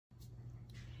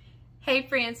Hey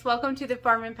friends, welcome to the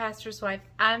Farm and Pastor's Wife.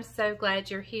 I'm so glad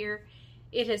you're here.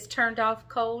 It has turned off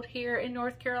cold here in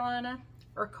North Carolina,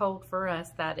 or cold for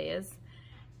us, that is.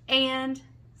 And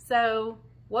so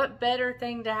what better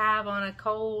thing to have on a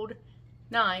cold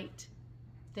night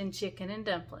than chicken and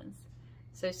dumplings?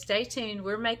 So stay tuned.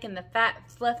 We're making the fat,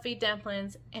 fluffy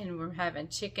dumplings, and we're having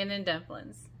chicken and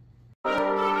dumplings.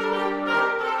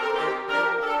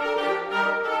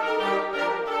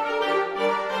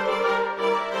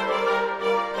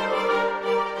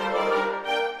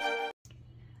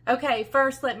 Okay,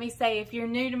 first let me say, if you're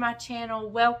new to my channel,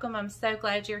 welcome. I'm so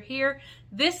glad you're here.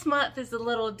 This month is a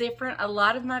little different. A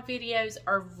lot of my videos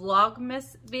are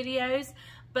Vlogmas videos,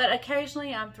 but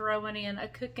occasionally I'm throwing in a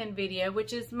cooking video,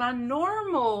 which is my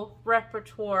normal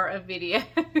repertoire of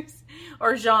videos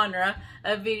or genre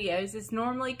of videos. It's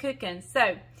normally cooking.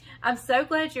 So I'm so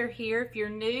glad you're here. If you're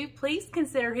new, please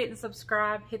consider hitting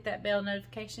subscribe, hit that bell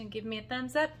notification, give me a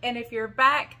thumbs up. And if you're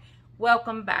back,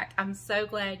 welcome back. I'm so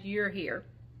glad you're here.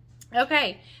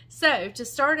 Okay, so to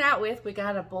start out with, we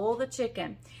got to boil the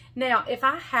chicken. Now, if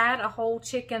I had a whole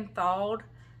chicken thawed,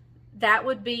 that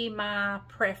would be my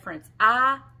preference.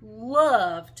 I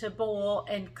love to boil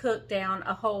and cook down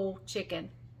a whole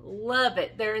chicken. Love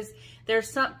it. There's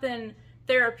something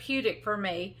therapeutic for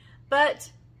me.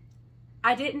 But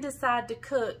I didn't decide to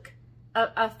cook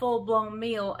a full-blown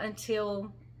meal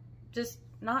until just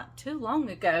not too long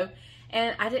ago.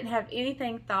 And I didn't have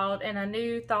anything thawed, and I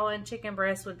knew thawing chicken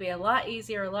breast would be a lot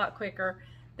easier, a lot quicker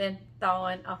than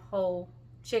thawing a whole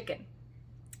chicken.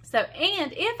 So,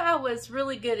 and if I was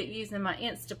really good at using my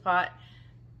Instapot,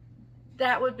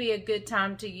 that would be a good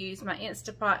time to use my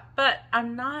Instapot, but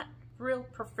I'm not real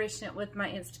proficient with my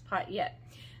Instapot yet.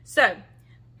 So,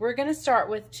 we're going to start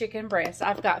with chicken breast.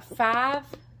 I've got 5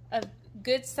 of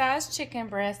good-sized chicken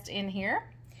breast in here,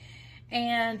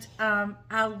 and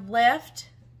I left...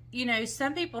 You know,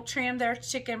 some people trim their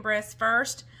chicken breast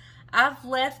first. I've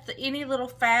left any little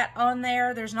fat on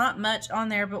there. There's not much on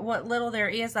there, but what little there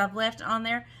is, I've left on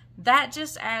there. That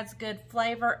just adds good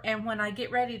flavor. And when I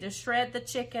get ready to shred the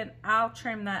chicken, I'll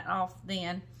trim that off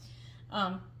then.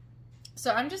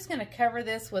 So I'm just going to cover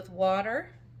this with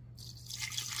water.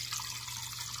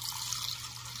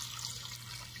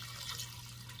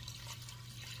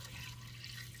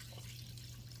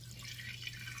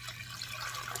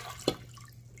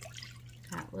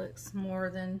 Looks more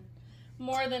than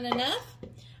enough.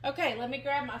 Okay, let me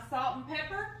grab my salt and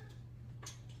pepper.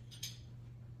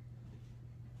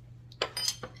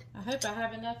 I hope I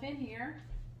have enough in here.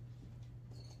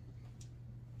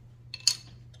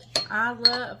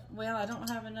 Well, I don't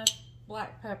have enough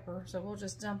black pepper, so we'll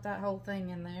just dump that whole thing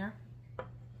in there.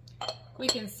 We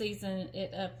can season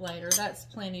it up later. That's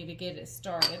plenty to get it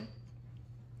started.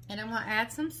 And I'm going to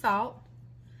add some salt.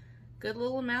 Good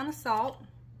little amount of salt.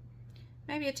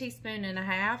 Maybe 1.5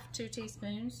 teaspoons, 2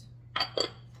 teaspoons.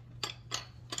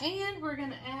 And we're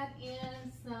going to add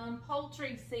in some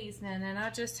poultry seasoning. And I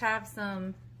just have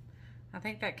some, I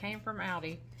think that came from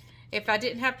Aldi. If I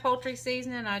didn't have poultry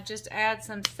seasoning, I'd just add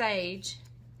some sage.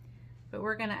 But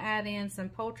we're going to add in some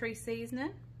poultry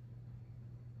seasoning.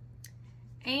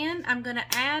 And I'm going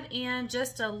to add in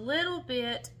just a little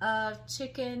bit of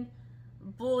chicken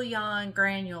bouillon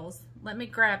granules. Let me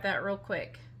grab that real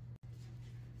quick.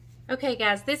 Okay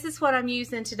guys, this is what I'm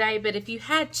using today, but if you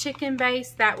had chicken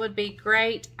base, that would be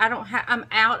great. I'm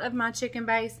out of my chicken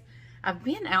base. I've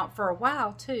been out for a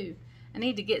while too. I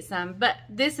need to get some, but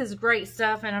this is great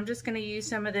stuff, and I'm just going to use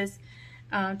some of this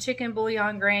chicken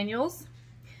bouillon granules.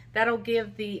 That'll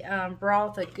give the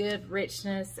broth a good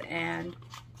richness and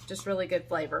just really good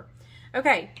flavor.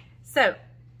 Okay, so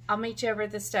I'll meet you over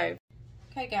at the stove.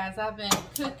 Okay guys, I've been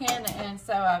cooking, and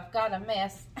so I've got a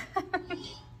mess.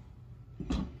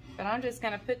 But I'm just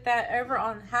going to put that over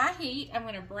on high heat. I'm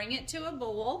going to bring it to a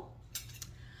boil.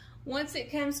 Once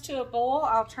it comes to a boil,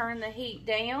 I'll turn the heat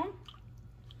down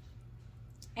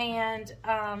and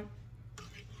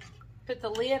put the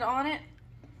lid on it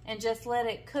and just let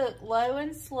it cook low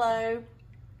and slow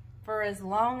for as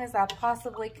long as I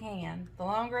possibly can. The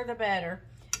longer the better.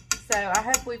 So I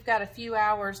hope we've got a few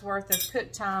hours worth of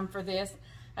cook time for this.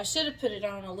 I should have put it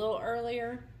on a little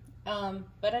earlier,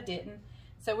 but I didn't.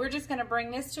 So we're just going to bring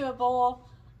this to a boil.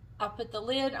 I'll put the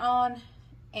lid on,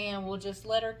 and we'll just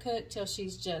let her cook till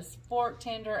she's just fork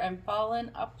tender and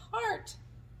falling apart.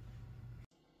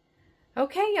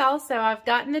 Okay, y'all, so I've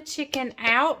gotten the chicken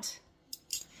out,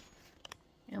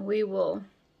 and we will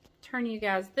turn you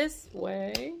guys this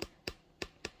way.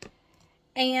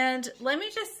 And let me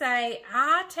just say,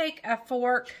 I take a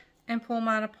fork and pull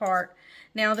mine apart.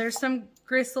 Now, there's some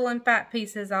gristle and fat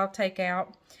pieces I'll take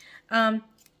out.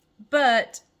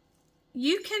 But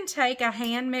you can take a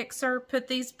hand mixer, put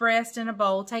these breasts in a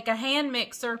bowl, take a hand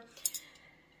mixer,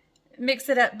 mix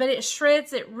it up, but it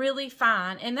shreds it really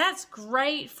fine. And that's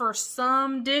great for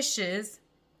some dishes.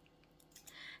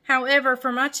 However,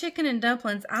 for my chicken and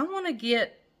dumplings, I want to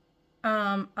get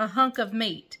a hunk of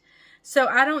meat. So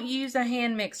I don't use a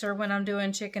hand mixer when I'm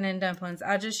doing chicken and dumplings.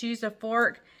 I just use a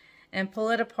fork and pull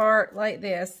it apart like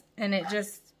this. And it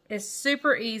just is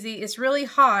super easy. It's really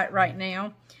hot right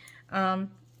now.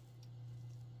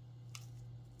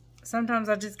 Sometimes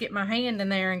I just get my hand in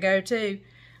there and go too.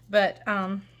 But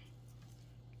I'm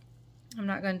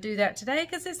not going to do that today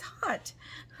because it's hot.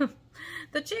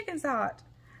 The chicken's hot.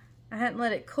 I hadn't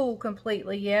let it cool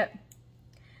completely yet.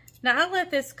 Now I let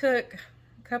this cook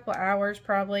a couple hours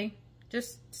probably.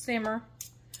 Just simmer.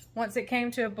 Once it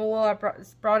came to a boil, I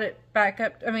brought it back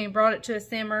up. Brought it to a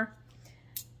simmer.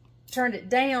 Turned it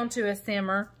down to a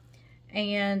simmer.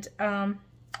 And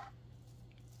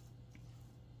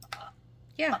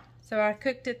yeah, so I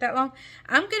cooked it that long.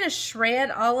 I'm going to shred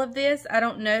all of this. I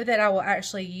don't know that I will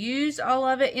actually use all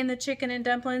of it in the chicken and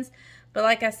dumplings. But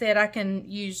like I said, I can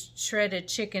use shredded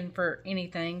chicken for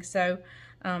anything. So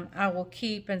I will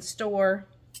keep and store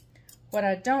what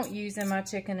I don't use in my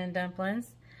chicken and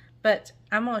dumplings. But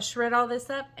I'm going to shred all this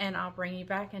up and I'll bring you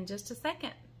back in just a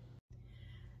second.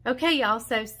 Okay, y'all,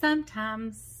 so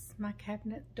sometimes my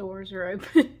cabinet doors are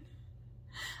open.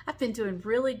 I've been doing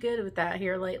really good with that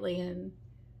here lately, and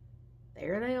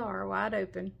there they are, wide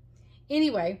open.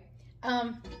 Anyway,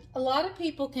 a lot of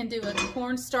people can do a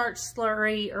cornstarch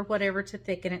slurry or whatever to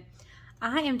thicken it.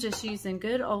 I am just using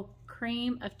good old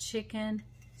cream of chicken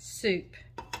soup.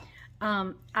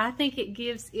 I think it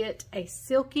gives it a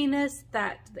silkiness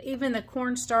that even the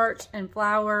cornstarch and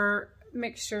flour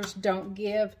mixtures don't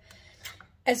give,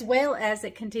 as well as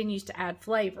it continues to add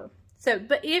flavor. So,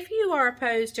 but if you are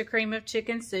opposed to cream of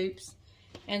chicken soups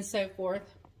and so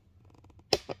forth,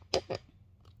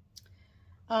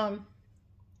 by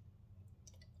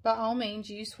all means,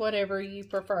 use whatever you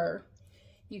prefer.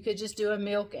 You could just do a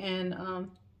milk and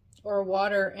or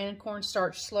water and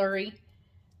cornstarch slurry.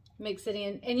 Mix it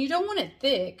in. And you don't want it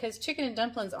thick because chicken and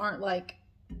dumplings aren't like,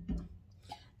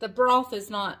 the broth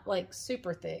is not like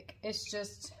super thick. It's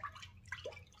just,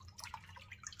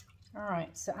 all right.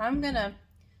 So I'm going to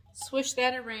swish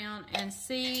that around and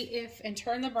see if, and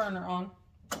turn the burner on.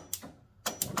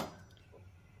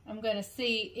 I'm going to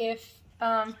see if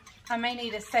I may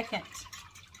need a second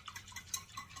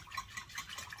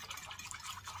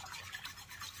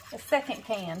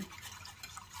can.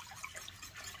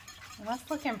 Well,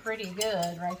 that's looking pretty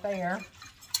good right there.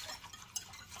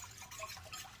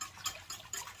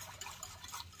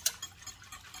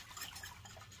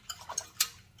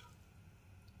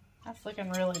 That's looking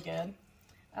really good.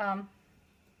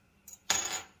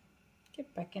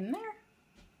 Get back in there.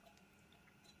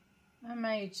 I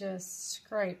may just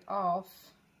scrape off.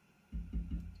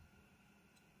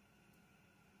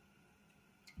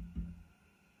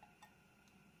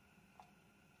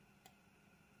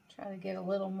 Try to get a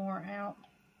little more out.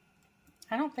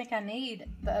 I don't think I need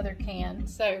the other can,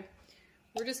 so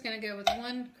we're just going to go with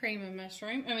one cream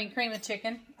of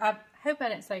chicken. I hope I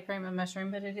didn't say cream of mushroom,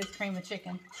 but it is cream of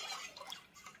chicken.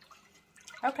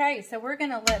 Okay, so we're going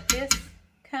to let this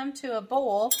come to a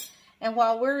boil, and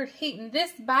while we're heating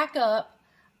this back up,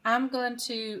 I'm going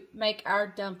to make our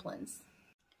dumplings.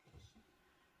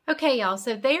 Okay, y'all,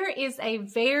 so there is a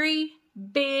very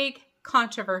big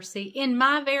controversy in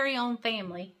my very own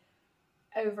family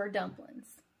over dumplings.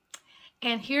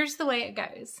 And here's the way it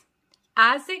goes.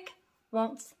 Isaac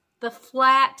wants the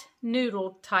flat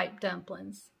noodle type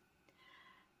dumplings.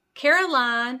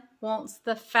 Caroline wants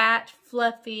the fat,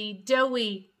 fluffy,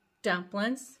 doughy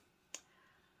dumplings.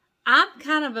 I'm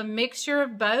kind of a mixture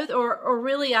of both, or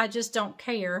really I just don't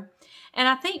care. And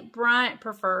I think Bryant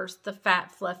prefers the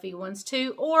fat, fluffy ones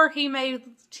too, or he may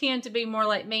tend to be more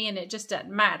like me and it just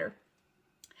doesn't matter.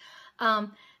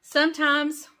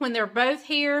 Sometimes when they're both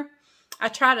here, I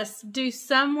try to do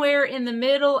somewhere in the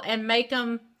middle and make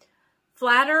them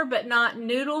flatter, but not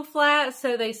noodle flat,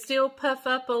 so they still puff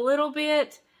up a little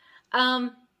bit.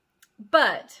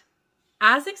 But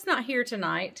Isaac's not here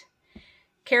tonight.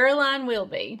 Caroline will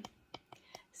be.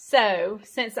 So,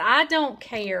 since I don't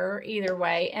care either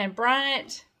way, and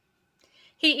Bryant,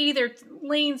 he either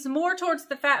leans more towards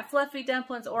the fat, fluffy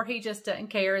dumplings, or he just doesn't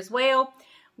care as well,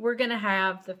 we're going to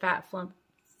have the fat,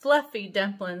 fluffy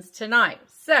dumplings tonight.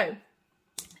 So,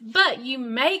 but you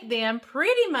make them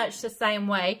pretty much the same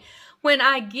way. When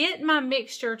I get my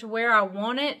mixture to where I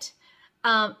want it,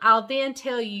 I'll then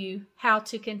tell you how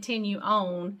to continue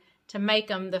on to make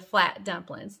them the flat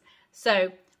dumplings.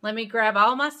 So let me grab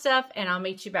all my stuff and I'll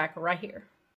meet you back right here.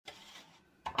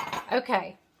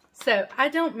 Okay, so I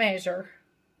don't measure.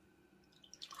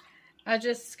 I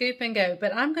just scoop and go,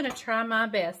 but I'm going to try my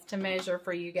best to measure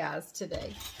for you guys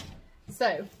today.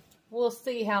 So, we'll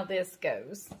see how this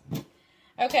goes.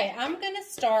 Okay, I'm going to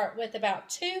start with about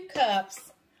 2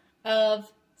 cups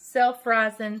of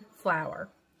self-rising flour.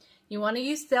 You want to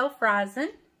use self-rising.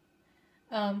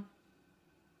 I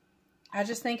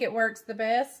just think it works the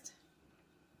best.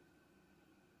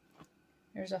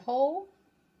 There's a whole,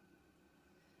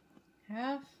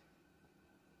 half,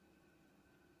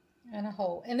 and a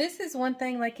whole. And this is one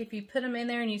thing, like if you put them in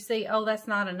there and you see, oh, that's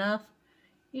not enough,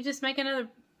 you just make another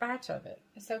batch of it.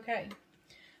 It's okay.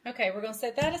 Okay, we're going to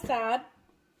set that aside.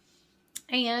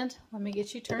 And let me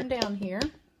get you turned down here.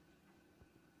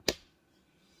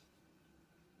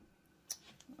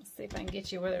 Let's see if I can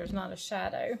get you where there's not a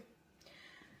shadow.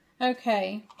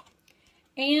 Okay.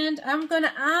 And I'm going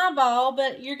to eyeball,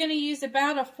 but you're going to use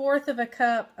about 1/4 of a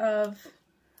cup of,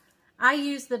 I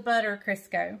use the butter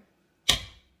Crisco.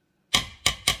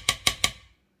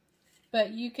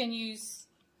 But you can use,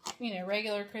 you know,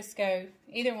 regular Crisco.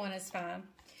 Either one is fine.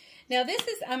 Now this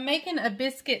is, I'm making a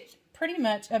biscuit, pretty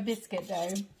much a biscuit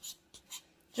dough.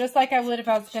 Just like I would if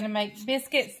I was going to make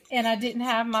biscuits and I didn't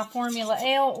have my Formula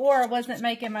L or I wasn't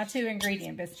making my 2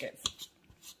 ingredient biscuits.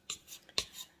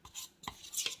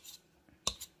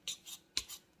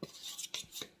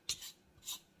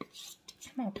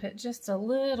 I'm going to put just a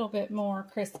little bit more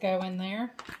Crisco in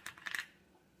there.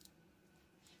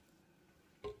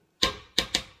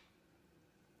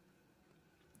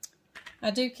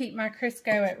 I do keep my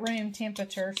Crisco at room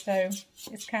temperature, so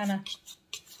it's kind of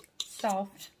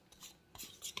soft.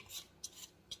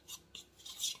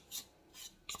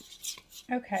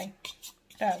 Okay,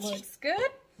 that looks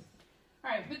good.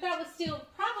 All right, but that was still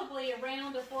probably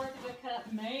around 1/4 of a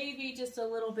cup, maybe just a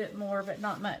little bit more, but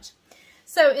not much.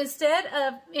 So instead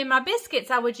of, in my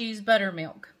biscuits, I would use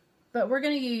buttermilk. But we're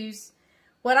going to use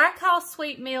what I call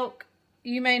sweet milk.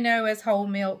 You may know as whole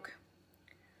milk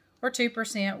or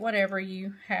 2%, whatever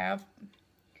you have.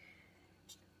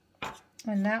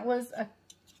 And that was,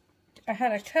 I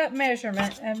had a cup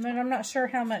measurement, and I'm not sure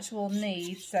how much we'll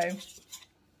need, so.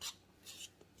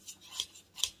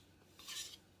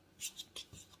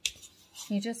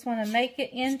 You just want to make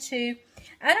it into,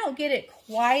 I don't get it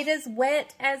quite as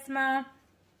wet as my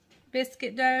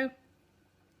biscuit dough.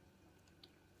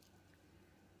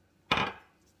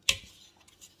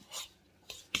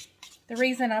 The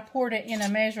reason I poured it in a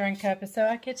measuring cup is so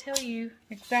I could tell you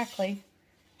exactly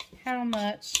how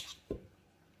much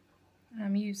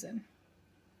I'm using.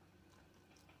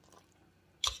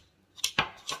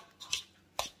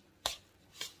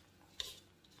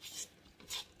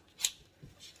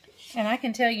 And I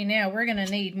can tell you now, we're going to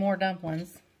need more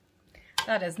dumplings.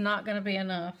 That is not going to be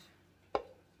enough.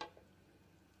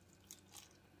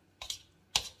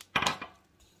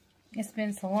 It's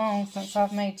been so long since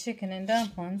I've made chicken and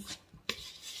dumplings.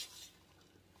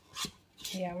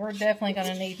 Yeah, we're definitely going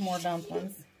to need more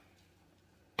dumplings.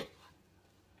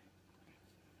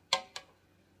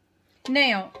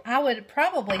 Now, I would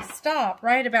probably stop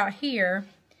right about here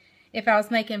if I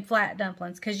was making flat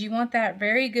dumplings, because you want that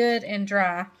very good and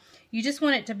dry. You just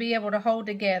want it to be able to hold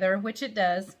together, which it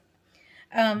does.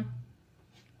 And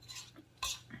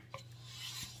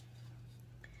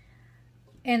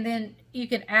then you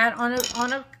can add on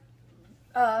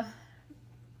a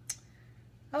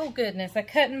oh goodness, a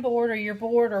cutting board or your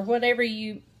board or whatever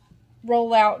you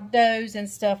roll out doughs and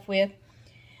stuff with.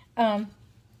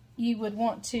 You would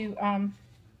want to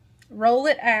roll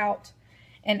it out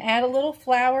and add a little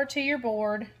flour to your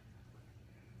board.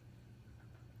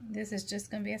 This is just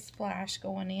going to be a splash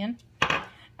going in.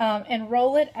 And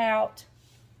roll it out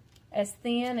as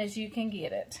thin as you can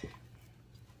get it.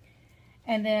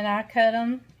 And then I cut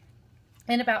them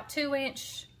in about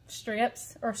 2-inch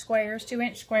strips or squares,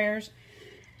 2-inch squares.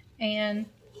 And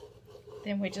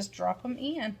then we just drop them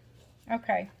in.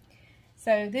 Okay,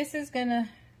 so this is going to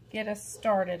get us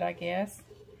started, I guess.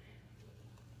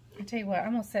 I'll tell you what,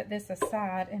 I'm going to set this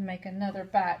aside and make another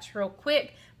batch real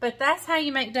quick. But that's how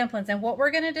you make dumplings. And what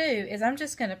we're going to do is I'm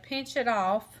just going to pinch it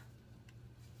off.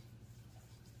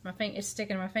 My finger is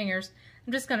sticking to my fingers.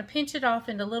 I'm just going to pinch it off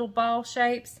into little ball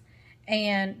shapes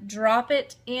and drop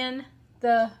it in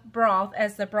the broth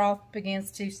as the broth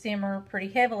begins to simmer pretty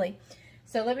heavily.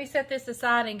 So let me set this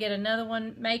aside and get another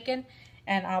one making,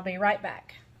 and I'll be right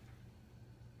back.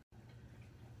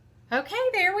 Okay,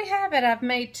 there we have it. I've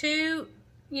made 2,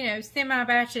 semi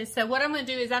batches. So what I'm going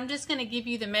to do is I'm just going to give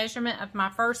you the measurement of my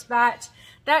first batch.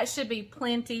 That should be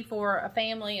plenty for a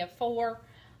family of 4.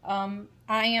 I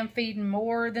am feeding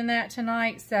more than that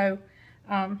tonight, so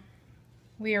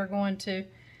we are going to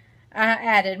I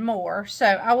added more. So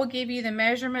I will give you the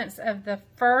measurements of the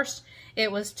first.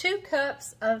 It was 2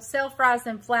 cups of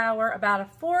self-rising flour, about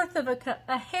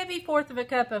a heavy fourth of a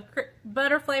cup of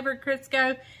butter flavored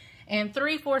Crisco, and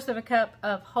 3/4 of a cup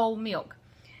of whole milk.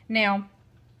 Now,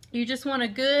 you just want a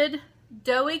good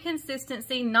doughy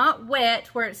consistency, not wet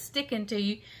where it's sticking to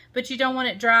you, but you don't want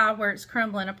it dry where it's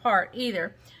crumbling apart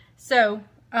either. So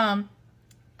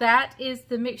that is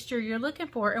the mixture you're looking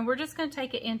for, and we're just going to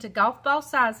take it into golf ball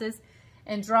sizes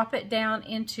and drop it down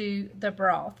into the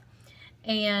broth.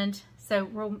 And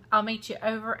so I'll meet you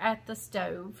over at the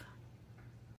stove.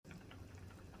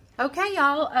 Okay,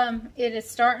 y'all, it is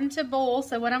starting to boil.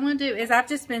 So what I'm going to do is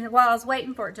while I was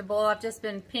waiting for it to boil, I've just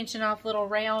been pinching off little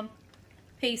round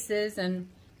pieces and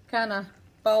kind of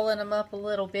balling them up a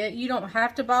little bit. You don't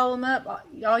have to ball them up.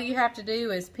 All you have to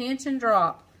do is pinch and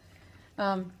drop.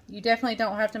 You definitely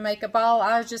don't have to make a ball.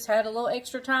 I just had a little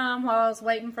extra time while I was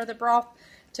waiting for the broth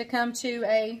to come to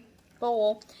a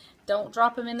boil. Don't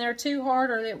drop them in there too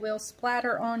hard or it will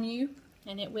splatter on you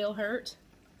and it will hurt.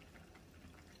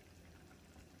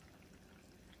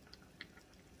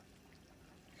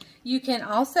 You can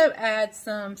also add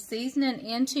some seasoning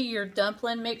into your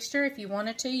dumpling mixture if you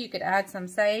wanted to. You could add some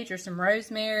sage or some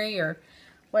rosemary or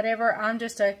whatever. I'm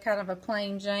just a kind of a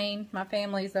plain Jane. My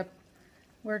family's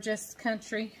we're just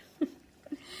country.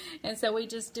 And so we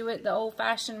just do it the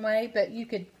old-fashioned way. But you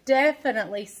could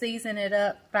definitely season it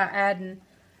up by adding,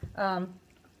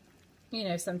 you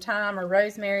know, some thyme or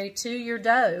rosemary to your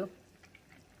dough.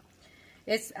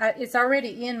 It's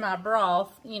already in my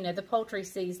broth, you know, the poultry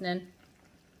seasoning.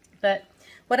 But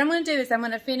what I'm going to do is I'm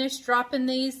going to finish dropping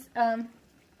these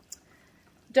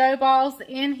dough balls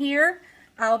in here.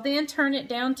 I'll then turn it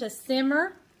down to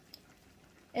simmer.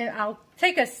 And I'll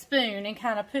take a spoon and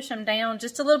kind of push them down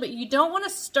just a little bit. You don't want to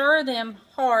stir them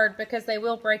hard because they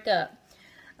will break up.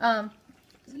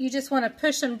 You just want to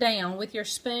push them down with your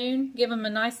spoon. Give them a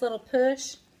nice little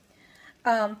push.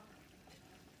 And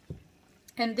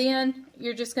then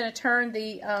you're just going to turn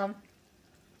the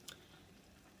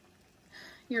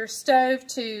your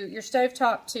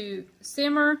stovetop to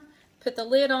simmer. Put the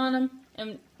lid on them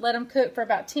and let them cook for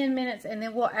about 10 minutes, and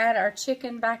then we'll add our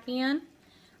chicken back in.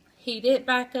 Heat it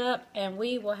back up, and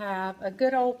we will have a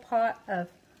good old pot of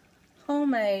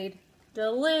homemade,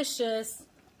 delicious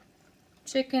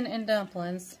chicken and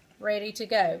dumplings ready to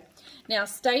go. Now,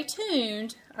 stay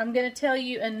tuned. I'm going to tell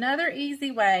you another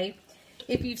easy way.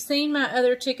 If you've seen my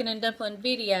other chicken and dumpling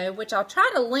video, which I'll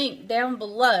try to link down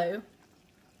below,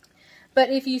 but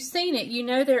if you've seen it, you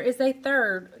know there is a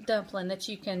third dumpling that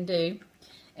you can do,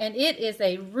 and it is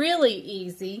a really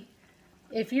easy.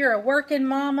 If you're a working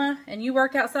mama and you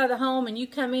work outside the home and you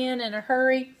come in a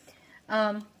hurry,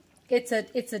 it's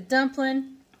a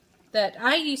dumpling that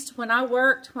I used to when I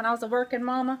was a working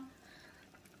mama.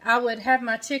 I would have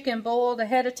my chicken boiled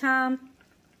ahead of time,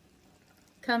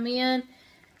 come in,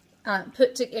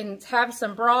 and have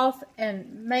some broth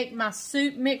and make my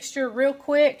soup mixture real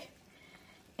quick,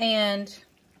 and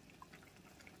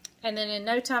then in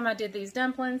no time I did these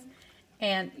dumplings,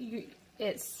 and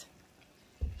it's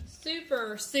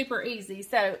super easy.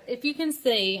 So if you can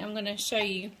see, I'm going to show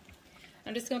you.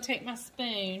 I'm just going to take my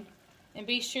spoon and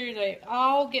be sure they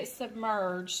all get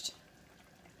submerged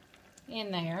in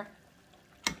there.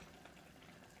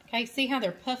 Okay, see how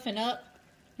they're puffing up?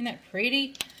 Isn't that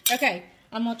pretty? Okay,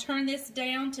 I'm going to turn this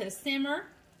down to simmer,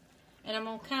 and I'm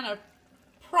going to kind of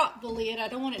prop the lid. I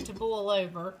don't want it to boil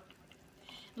over.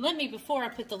 Before I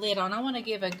put the lid on, I want to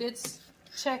give a good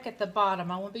check at the bottom.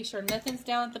 I want to be sure nothing's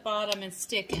down at the bottom and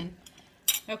sticking.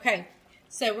 Okay,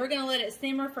 so we're going to let it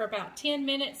simmer for about 10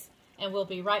 minutes, and we'll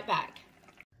be right back.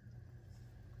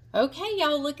 Okay,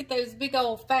 y'all, look at those big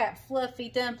old fat fluffy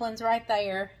dumplings right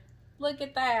there. Look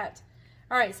at that.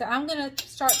 All right, so I'm going to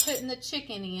start putting the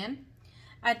chicken in.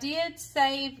 I did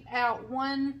save out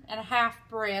 1.5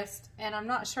 breast, and I'm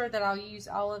not sure that I'll use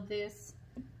all of this.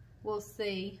 We'll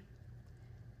see.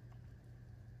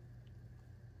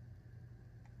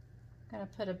 Gonna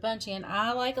put a bunch in.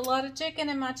 I like a lot of chicken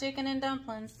in my chicken and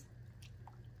dumplings.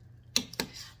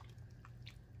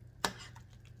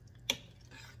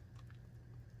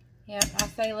 Yep, I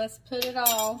say let's put it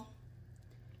all.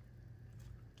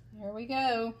 There we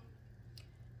go.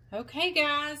 Okay,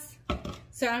 guys.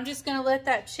 So I'm just gonna let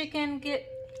that chicken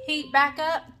heat back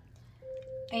up,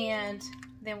 and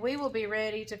then we will be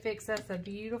ready to fix us a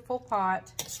beautiful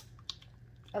pot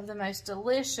of the most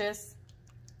delicious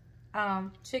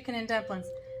chicken and dumplings.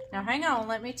 Now hang on,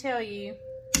 let me tell you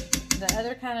the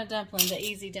other kind of dumpling, the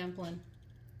easy dumpling.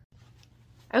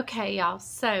 Okay, y'all,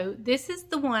 so this is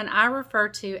the one I refer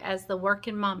to as the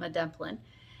working mama dumpling.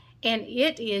 And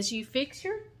it is, you fix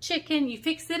your chicken, you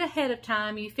fix it ahead of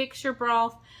time, you fix your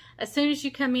broth. As soon as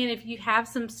you come in, if you have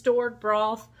some stored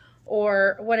broth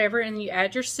or whatever, and you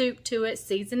add your soup to it,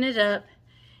 season it up,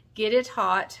 get it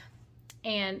hot,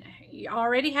 and you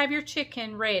already have your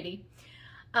chicken ready.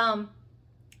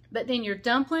 But then your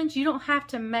dumplings, you don't have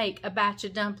to make a batch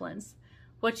of dumplings.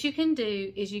 What you can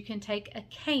do is you can take a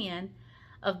can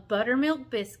of buttermilk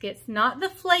biscuits, not the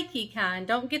flaky kind.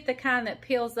 Don't get the kind that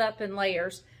peels up in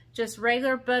layers. Just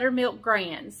regular buttermilk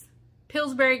grands,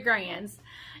 Pillsbury grands.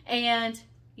 And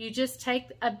you just take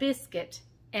a biscuit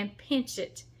and pinch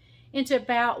it into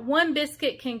about, one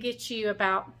biscuit can get you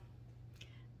about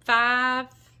 5,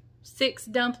 6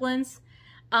 dumplings.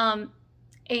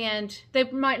 And they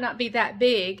might not be that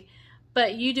big,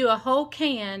 but you do a whole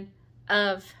can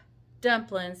of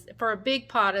dumplings for a big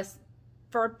pot of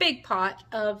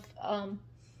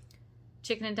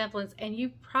chicken and dumplings, and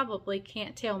you probably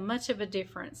can't tell much of a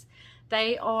difference.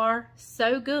 They are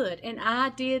so good, and I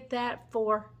did that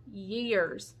for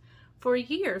years. For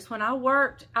years, when I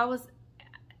worked,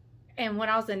 and when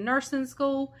I was in nursing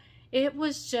school, it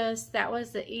was just, that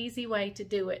was the easy way to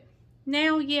do it.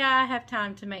 Now, yeah, I have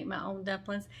time to make my own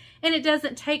dumplings, and it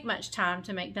doesn't take much time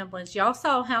to make dumplings. Y'all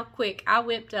saw how quick I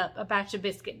whipped up a batch of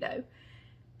biscuit dough.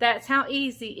 That's how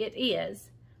easy it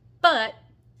is. But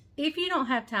if you don't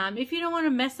have time, if you don't want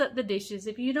to mess up the dishes,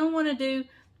 if you don't want to do,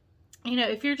 you know,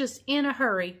 if you're just in a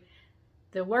hurry,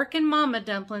 the working mama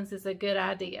dumplings is a good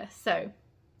idea. So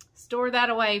store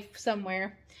that away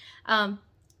somewhere.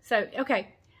 Okay,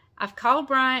 I've called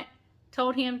Bryant.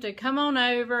 Told him to come on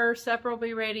over. Supper will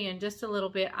be ready in just a little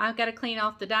bit. I've got to clean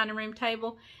off the dining room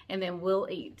table, and then we'll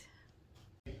eat.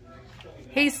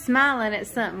 He's smiling at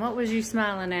something. What was you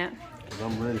smiling at? Because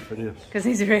I'm ready for this. Because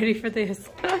he's ready for this.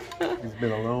 It's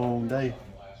been a long day.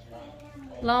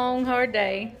 Long, hard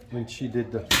day. When she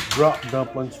did the drop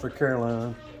dumplings for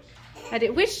Caroline. I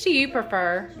did. Which do you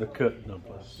prefer? The cut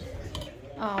dumplings.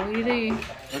 Oh, you do?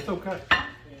 That's okay.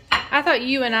 I thought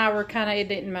you and I were kind of, it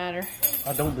didn't matter.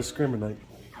 I don't discriminate.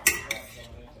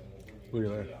 Look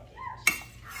at that.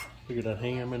 Look at that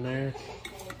ham in there.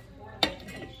 Did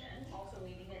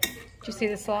you see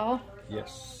the slaw?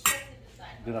 Yes.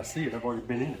 Did I see it? I've already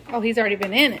been in it. Oh, he's already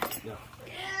been in it. Yeah.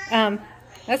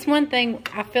 That's one thing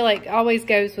I feel like always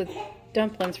goes with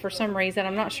dumplings for some reason.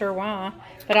 I'm not sure why.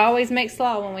 But I always make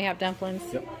slaw when we have dumplings.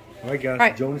 Yep. All right, guys. All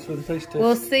right. Join us for the taste test.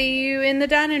 We'll see you in the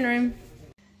dining room.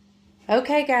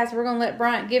 Okay, guys, we're going to let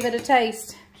Bryant give it a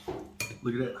taste.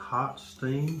 Look at that hot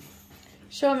steam.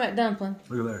 Show him that dumpling.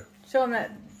 Look at there. Show him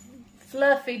that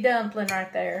fluffy dumpling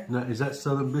right there. Now, is that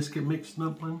Southern Biscuit mixed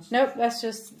dumplings? Nope, that's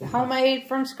just homemade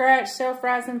from scratch,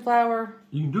 self-rising flour.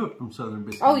 You can do it from Southern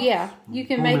Biscuit. Oh, yeah. You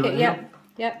can Formula make it. L.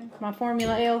 Yep. My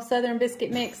Formula L Southern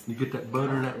Biscuit mix. You get that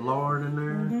butter and that lard in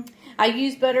there. I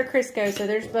use butter Crisco, so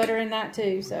there's butter in that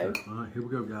too. So. Okay. All right, here we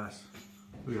go, guys.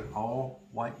 We got all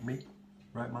white meat.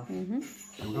 Right, Mom? Here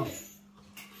we go.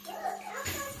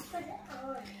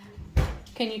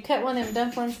 Can you cut one of them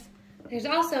dumplings? There's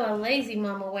also a lazy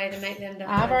mama way to make them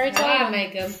dumplings. I've already told him.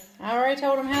 Make them. I already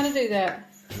told him how to do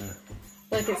that. Yeah.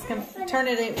 Look, it's turn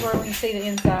it where we can see the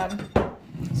inside,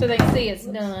 so they can see it's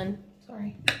done.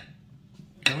 Sorry.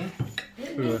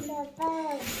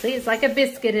 See, it's like a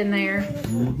biscuit in there.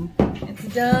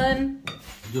 It's done.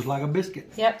 Just like a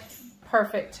biscuit. Yep.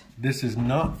 Perfect. This is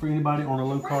not for anybody on a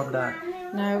low-carb diet.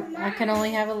 No, I can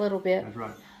only have a little bit. That's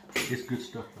right. It's good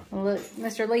stuff. Right? Look,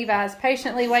 Mr. Levi's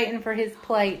patiently waiting for his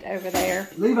plate over there.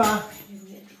 Levi,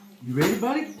 you ready,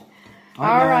 buddy?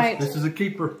 All right. This is a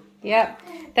keeper. Yep.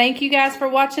 Thank you guys for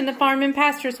watching The Farm and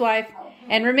Pastor's Wife.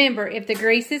 And remember, if the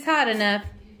grease is hot enough,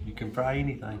 You can fry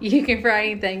anything. you can fry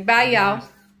anything. Bye, y'all.